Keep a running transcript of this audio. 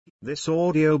This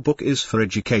audiobook is for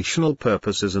educational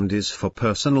purposes and is for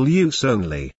personal use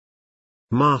only.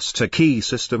 Master Key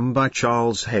System by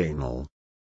Charles Haanel.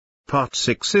 Part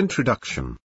 6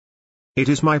 Introduction. It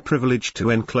is my privilege to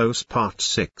enclose Part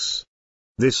 6.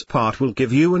 This part will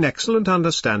give you an excellent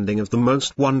understanding of the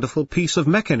most wonderful piece of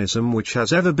mechanism which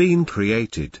has ever been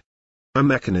created. A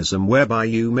mechanism whereby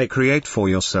you may create for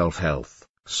yourself health,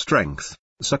 strength,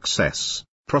 success,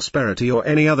 prosperity or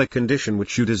any other condition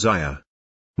which you desire.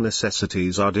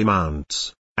 Necessities are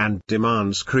demands, and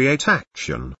demands create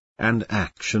action, and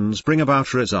actions bring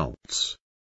about results.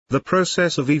 The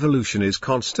process of evolution is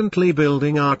constantly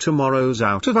building our tomorrows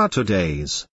out of our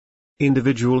todays.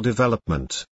 Individual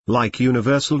development, like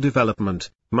universal development,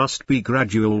 must be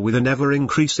gradual with an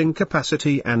ever-increasing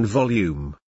capacity and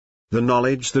volume. The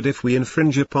knowledge that if we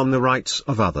infringe upon the rights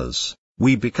of others,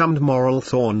 we become moral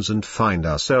thorns and find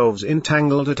ourselves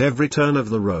entangled at every turn of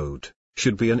the road,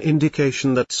 should be an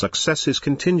indication that success is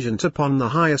contingent upon the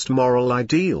highest moral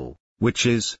ideal, which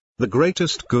is, the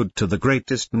greatest good to the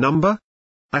greatest number.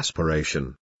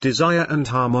 Aspiration, desire and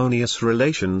harmonious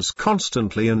relations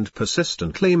constantly and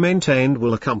persistently maintained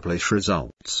will accomplish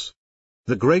results.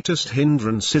 The greatest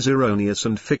hindrance is erroneous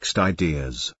and fixed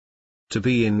ideas. To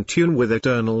be in tune with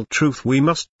eternal truth we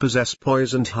must possess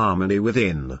poise and harmony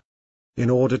within. In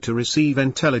order to receive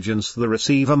intelligence the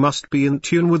receiver must be in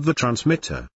tune with the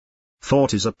transmitter.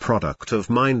 Thought is a product of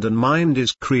mind and mind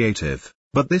is creative,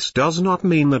 but this does not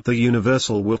mean that the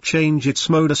universal will change its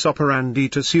modus operandi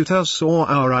to suit us or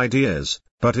our ideas,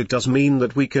 but it does mean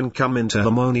that we can come into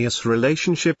harmonious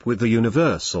relationship with the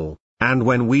universal, and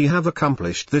when we have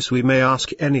accomplished this we may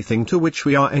ask anything to which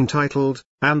we are entitled,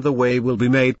 and the way will be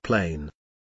made plain.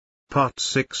 Part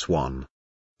 6.1.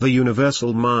 The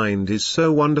universal mind is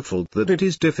so wonderful that it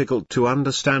is difficult to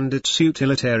understand its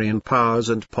utilitarian powers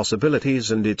and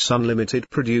possibilities and its unlimited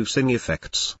producing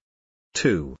effects.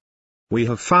 2. We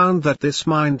have found that this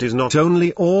mind is not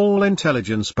only all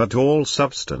intelligence but all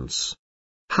substance.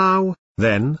 How,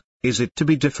 then, is it to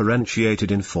be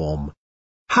differentiated in form?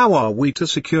 How are we to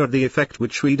secure the effect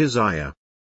which we desire?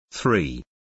 3.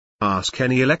 Ask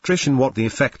any electrician what the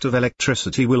effect of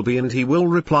electricity will be and he will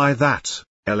reply that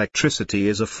electricity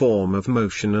is a form of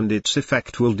motion and its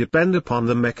effect will depend upon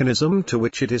the mechanism to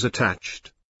which it is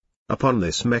attached. Upon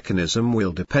this mechanism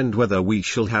will depend whether we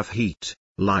shall have heat,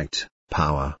 light,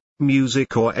 power,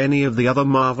 music or any of the other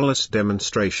marvelous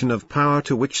demonstration of power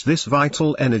to which this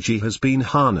vital energy has been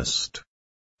harnessed.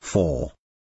 4.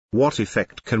 What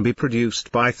effect can be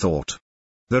produced by thought?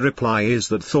 The reply is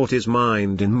that thought is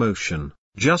mind in motion,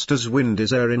 just as wind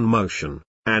is air in motion,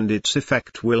 and its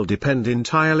effect will depend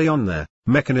entirely on the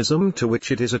mechanism to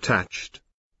which it is attached.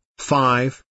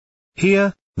 5.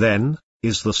 Here, then,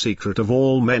 is the secret of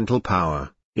all mental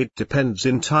power, it depends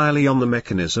entirely on the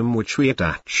mechanism which we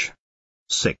attach.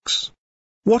 6.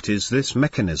 What is this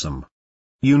mechanism?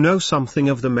 You know something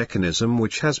of the mechanism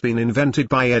which has been invented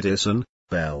by Edison,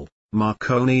 Bell,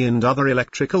 Marconi and other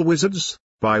electrical wizards,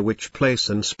 by which place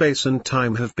and space and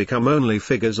time have become only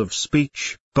figures of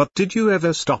speech, but did you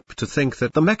ever stop to think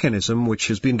that the mechanism which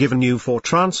has been given you for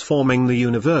transforming the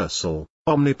universal,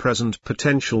 omnipresent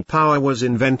potential power was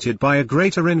invented by a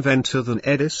greater inventor than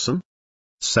Edison?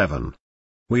 7.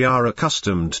 We are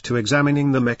accustomed to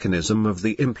examining the mechanism of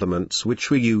the implements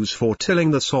which we use for tilling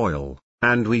the soil,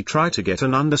 and we try to get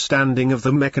an understanding of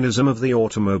the mechanism of the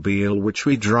automobile which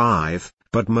we drive,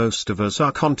 but most of us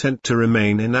are content to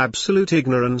remain in absolute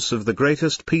ignorance of the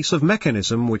greatest piece of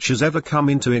mechanism which has ever come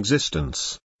into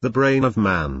existence, the brain of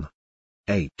man.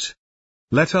 8.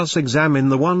 Let us examine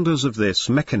the wonders of this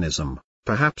mechanism,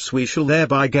 perhaps we shall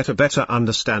thereby get a better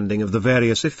understanding of the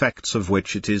various effects of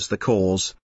which it is the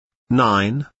cause.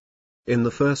 9. In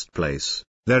the first place,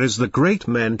 there is the great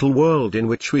mental world in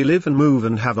which we live and move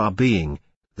and have our being.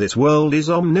 This world is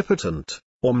omnipotent,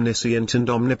 omniscient and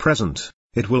omnipresent.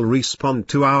 It will respond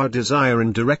to our desire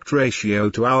in direct ratio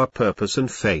to our purpose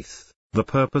and faith. The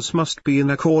purpose must be in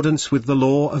accordance with the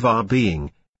law of our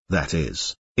being, that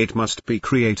is, it must be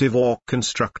creative or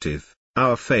constructive.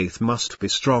 Our faith must be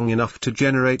strong enough to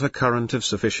generate a current of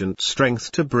sufficient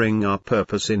strength to bring our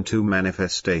purpose into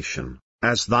manifestation.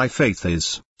 As thy faith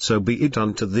is, so be it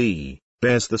unto thee,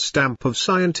 bears the stamp of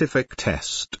scientific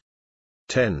test.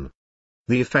 10.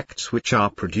 The effects which are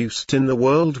produced in the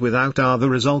world without are the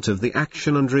result of the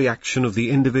action and reaction of the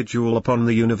individual upon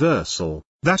the universal,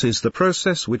 that is the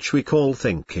process which we call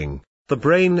thinking. The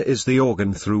brain is the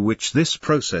organ through which this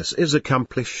process is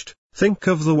accomplished. Think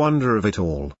of the wonder of it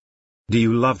all. Do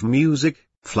you love music,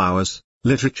 flowers,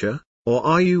 literature, or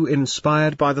are you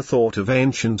inspired by the thought of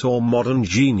ancient or modern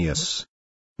genius?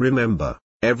 Remember,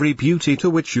 Every beauty to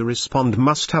which you respond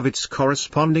must have its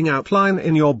corresponding outline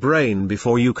in your brain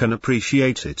before you can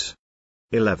appreciate it.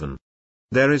 11.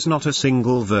 There is not a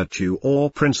single virtue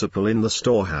or principle in the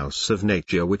storehouse of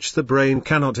nature which the brain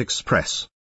cannot express.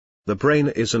 The brain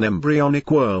is an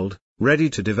embryonic world, ready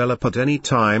to develop at any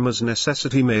time as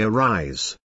necessity may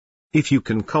arise. If you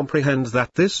can comprehend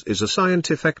that this is a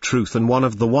scientific truth and one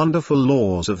of the wonderful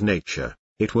laws of nature,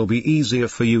 it will be easier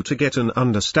for you to get an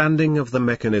understanding of the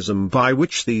mechanism by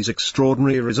which these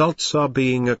extraordinary results are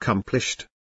being accomplished.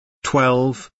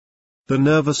 12. The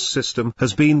nervous system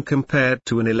has been compared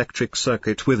to an electric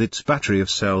circuit with its battery of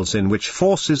cells in which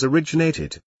force is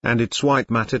originated, and its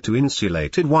white matter to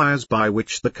insulated wires by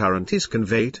which the current is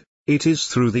conveyed. It is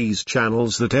through these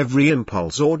channels that every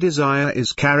impulse or desire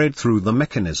is carried through the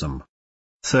mechanism.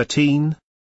 13.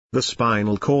 The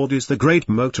spinal cord is the great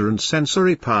motor and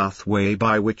sensory pathway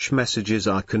by which messages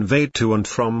are conveyed to and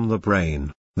from the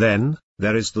brain. Then,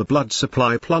 there is the blood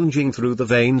supply plunging through the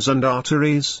veins and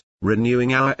arteries,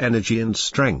 renewing our energy and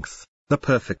strength, the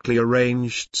perfectly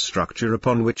arranged structure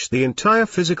upon which the entire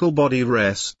physical body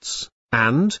rests,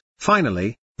 and,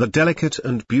 finally, the delicate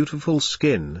and beautiful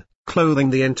skin, clothing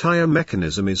the entire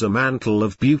mechanism is a mantle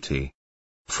of beauty.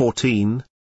 14.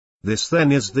 This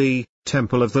then is the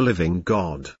temple of the living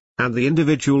God, and the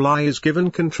individual eye is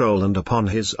given control, and upon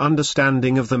his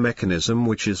understanding of the mechanism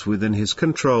which is within his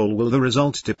control will the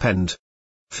result depend.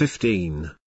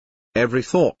 15. Every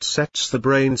thought sets the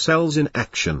brain cells in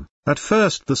action. At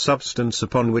first the substance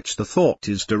upon which the thought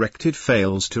is directed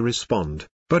fails to respond,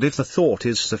 but if the thought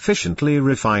is sufficiently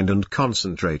refined and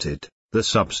concentrated, the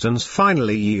substance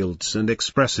finally yields and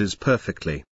expresses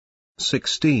perfectly.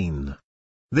 16.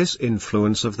 This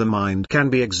influence of the mind can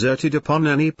be exerted upon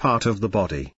any part of the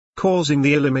body, causing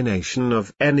the elimination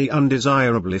of any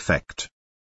undesirable effect.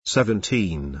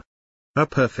 17. A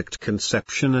perfect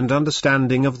conception and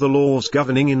understanding of the laws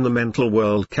governing in the mental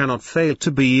world cannot fail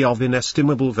to be of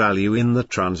inestimable value in the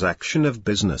transaction of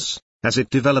business, as it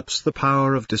develops the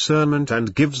power of discernment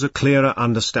and gives a clearer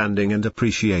understanding and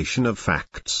appreciation of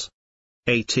facts.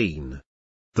 18.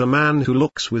 The man who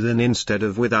looks within instead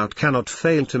of without cannot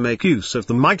fail to make use of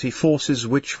the mighty forces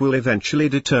which will eventually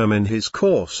determine his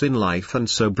course in life and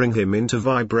so bring him into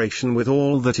vibration with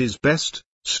all that is best,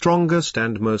 strongest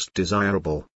and most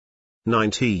desirable.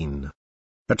 19.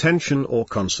 Attention or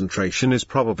concentration is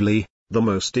probably the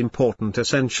most important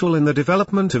essential in the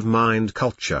development of mind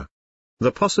culture.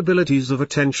 The possibilities of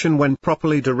attention when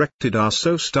properly directed are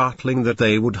so startling that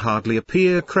they would hardly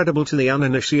appear credible to the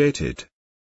uninitiated.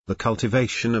 The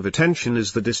cultivation of attention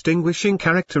is the distinguishing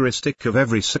characteristic of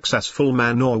every successful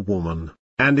man or woman,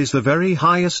 and is the very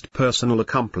highest personal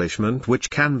accomplishment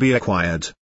which can be acquired.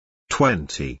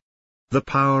 20. The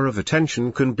power of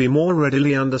attention can be more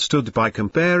readily understood by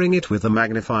comparing it with a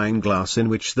magnifying glass in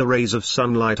which the rays of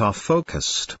sunlight are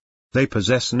focused. They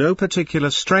possess no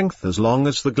particular strength as long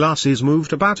as the glass is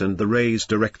moved about and the rays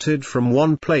directed from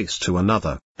one place to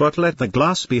another, but let the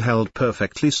glass be held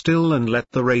perfectly still and let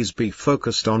the rays be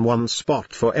focused on one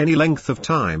spot for any length of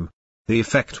time, the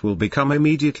effect will become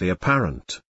immediately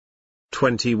apparent.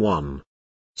 21.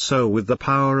 So with the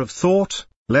power of thought,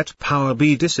 let power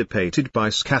be dissipated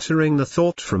by scattering the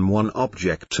thought from one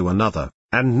object to another,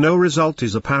 and no result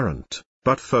is apparent.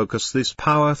 But focus this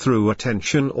power through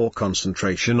attention or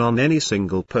concentration on any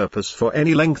single purpose for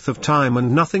any length of time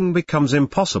and nothing becomes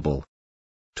impossible.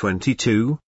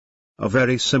 22. A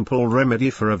very simple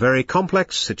remedy for a very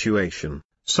complex situation,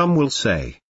 some will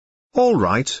say. All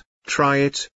right, try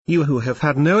it, you who have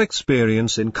had no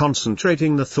experience in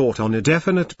concentrating the thought on a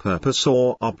definite purpose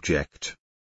or object.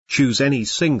 Choose any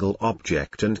single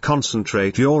object and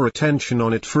concentrate your attention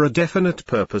on it for a definite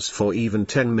purpose for even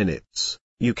 10 minutes.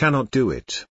 You cannot do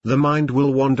it, the mind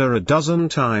will wander a dozen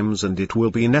times and it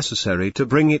will be necessary to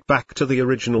bring it back to the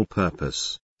original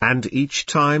purpose, and each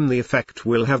time the effect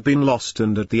will have been lost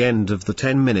and at the end of the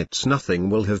 10 minutes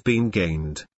nothing will have been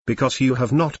gained, because you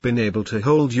have not been able to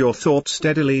hold your thought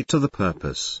steadily to the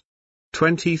purpose.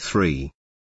 23.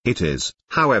 It is,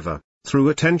 however, through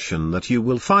attention that you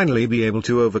will finally be able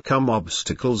to overcome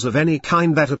obstacles of any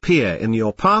kind that appear in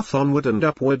your path onward and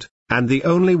upward. And the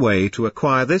only way to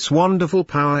acquire this wonderful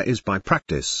power is by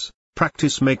practice.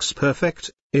 Practice makes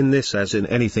perfect, in this as in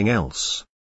anything else.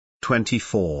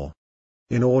 24.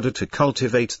 In order to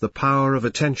cultivate the power of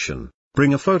attention,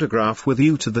 bring a photograph with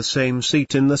you to the same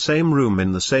seat in the same room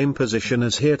in the same position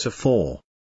as heretofore.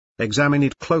 Examine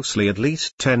it closely at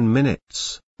least 10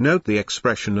 minutes, note the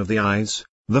expression of the eyes,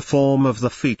 the form of the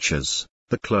features,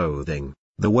 the clothing,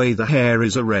 the way the hair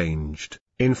is arranged,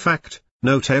 in fact,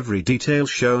 note every detail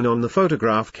shown on the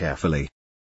photograph carefully.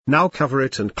 Now cover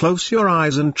it and close your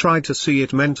eyes and try to see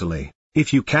it mentally.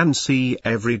 If you can see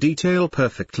every detail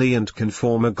perfectly and can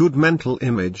form a good mental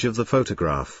image of the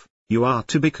photograph, you are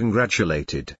to be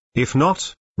congratulated. If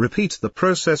not, repeat the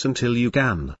process until you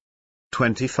can.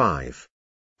 25.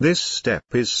 This step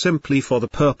is simply for the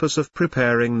purpose of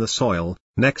preparing the soil.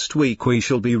 Next week we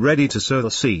shall be ready to sow the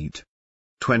seed.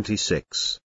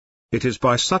 26. It is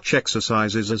by such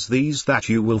exercises as these that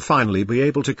you will finally be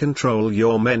able to control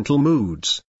your mental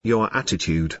moods, your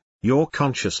attitude, your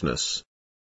consciousness.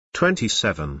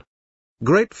 27.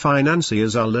 Great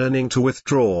financiers are learning to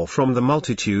withdraw from the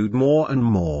multitude more and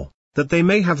more, that they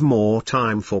may have more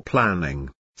time for planning,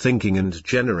 thinking and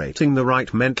generating the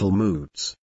right mental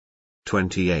moods.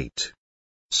 28.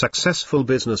 Successful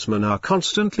businessmen are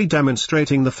constantly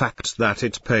demonstrating the fact that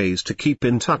it pays to keep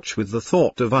in touch with the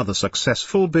thought of other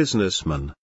successful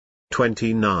businessmen.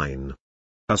 29.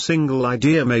 A single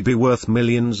idea may be worth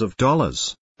millions of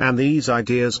dollars, and these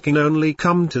ideas can only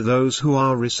come to those who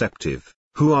are receptive,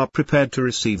 who are prepared to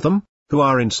receive them, who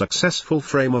are in successful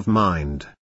frame of mind.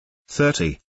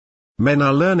 30. Men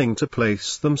are learning to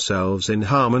place themselves in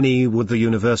harmony with the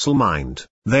universal mind.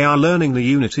 They are learning the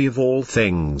unity of all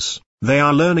things. They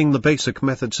are learning the basic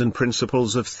methods and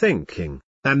principles of thinking,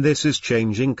 and this is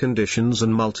changing conditions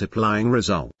and multiplying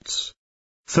results.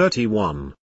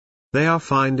 31. They are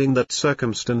finding that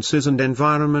circumstances and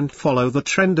environment follow the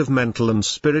trend of mental and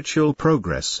spiritual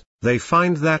progress. They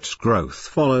find that growth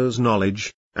follows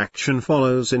knowledge, action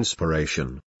follows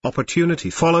inspiration, opportunity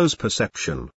follows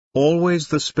perception, always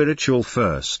the spiritual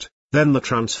first, then the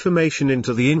transformation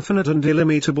into the infinite and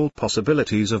illimitable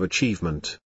possibilities of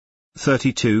achievement.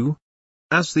 32.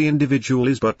 As the individual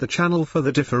is but the channel for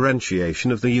the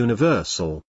differentiation of the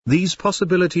universal, these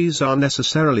possibilities are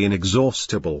necessarily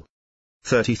inexhaustible.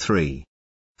 33.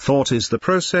 Thought is the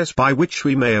process by which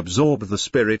we may absorb the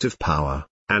spirit of power,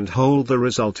 and hold the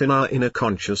result in our inner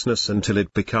consciousness until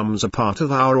it becomes a part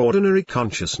of our ordinary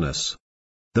consciousness.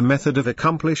 The method of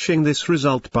accomplishing this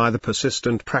result by the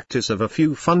persistent practice of a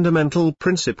few fundamental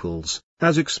principles,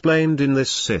 as explained in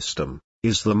this system,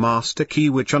 is the master key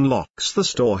which unlocks the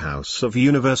storehouse of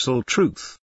universal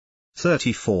truth.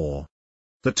 34.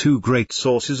 The two great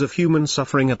sources of human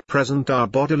suffering at present are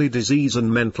bodily disease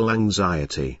and mental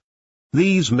anxiety.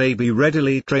 These may be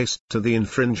readily traced to the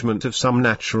infringement of some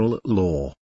natural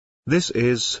law. This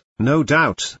is, no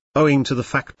doubt, owing to the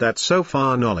fact that so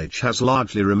far knowledge has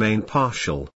largely remained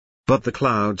partial, but the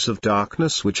clouds of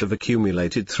darkness which have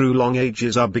accumulated through long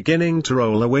ages are beginning to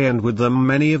roll away, and with them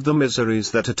many of the miseries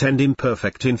that attend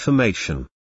imperfect information.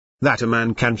 That a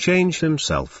man can change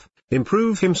himself,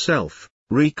 improve himself,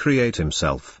 recreate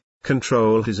himself,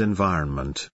 control his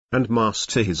environment, and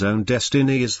master his own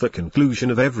destiny is the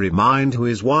conclusion of every mind who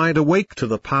is wide awake to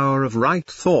the power of right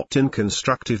thought in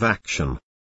constructive action.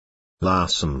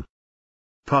 Larson.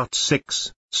 Part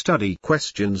 6, Study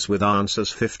Questions with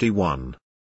Answers 51.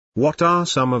 What are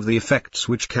some of the effects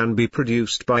which can be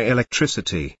produced by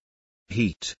electricity?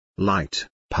 Heat, light,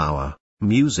 power,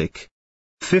 music.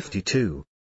 52.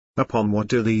 Upon what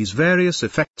do these various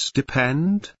effects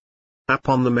depend?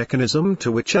 Upon the mechanism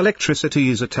to which electricity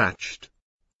is attached.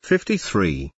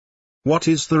 53. What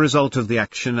is the result of the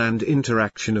action and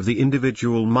interaction of the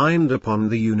individual mind upon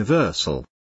the universal?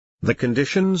 The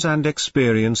conditions and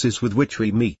experiences with which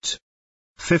we meet.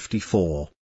 54.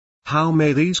 How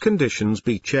may these conditions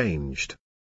be changed?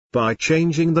 By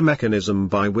changing the mechanism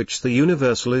by which the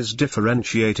universal is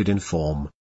differentiated in form.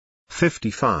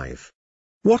 55.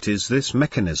 What is this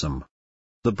mechanism?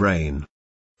 The brain.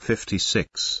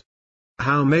 56.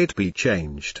 How may it be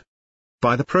changed?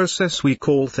 By the process we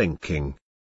call thinking.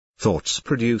 Thoughts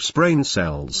produce brain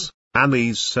cells, and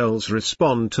these cells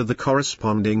respond to the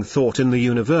corresponding thought in the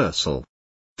universal.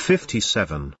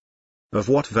 57. Of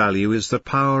what value is the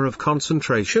power of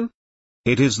concentration?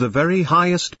 It is the very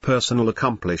highest personal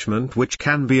accomplishment which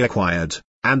can be acquired,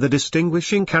 and the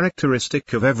distinguishing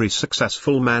characteristic of every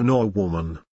successful man or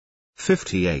woman.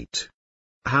 58.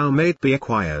 How may it be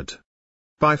acquired?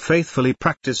 By faithfully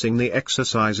practicing the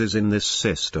exercises in this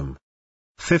system.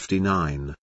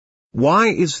 59. Why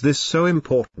is this so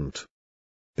important?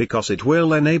 Because it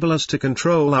will enable us to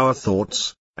control our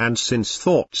thoughts, and since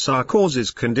thoughts are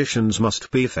causes, conditions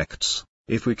must be effects.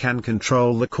 If we can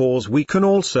control the cause, we can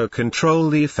also control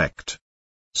the effect.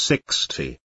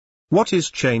 60. What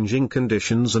is changing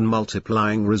conditions and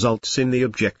multiplying results in the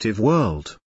objective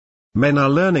world? Men are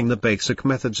learning the basic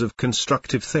methods of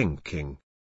constructive thinking.